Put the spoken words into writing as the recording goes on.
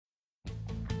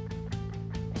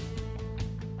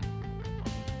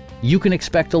You can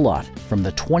expect a lot from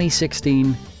the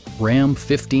 2016 Ram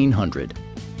 1500.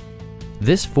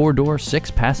 This four-door,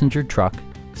 six-passenger truck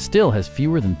still has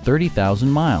fewer than 30,000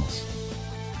 miles.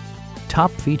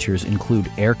 Top features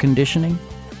include air conditioning,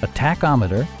 a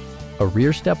tachometer, a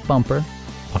rear step bumper,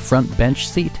 a front bench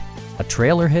seat, a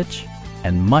trailer hitch,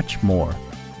 and much more.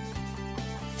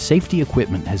 Safety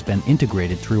equipment has been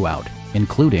integrated throughout,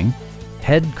 including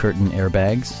head curtain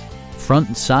airbags, front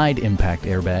and side impact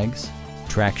airbags,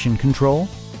 traction control,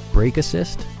 brake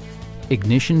assist,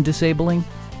 ignition disabling,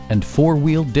 and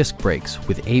four-wheel disc brakes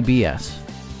with ABS.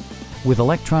 With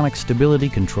electronic stability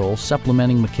control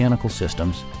supplementing mechanical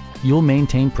systems, you'll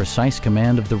maintain precise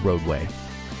command of the roadway.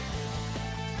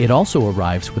 It also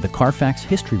arrives with a Carfax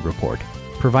history report,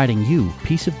 providing you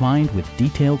peace of mind with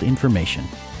detailed information.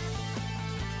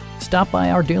 Stop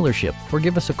by our dealership or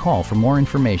give us a call for more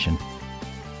information.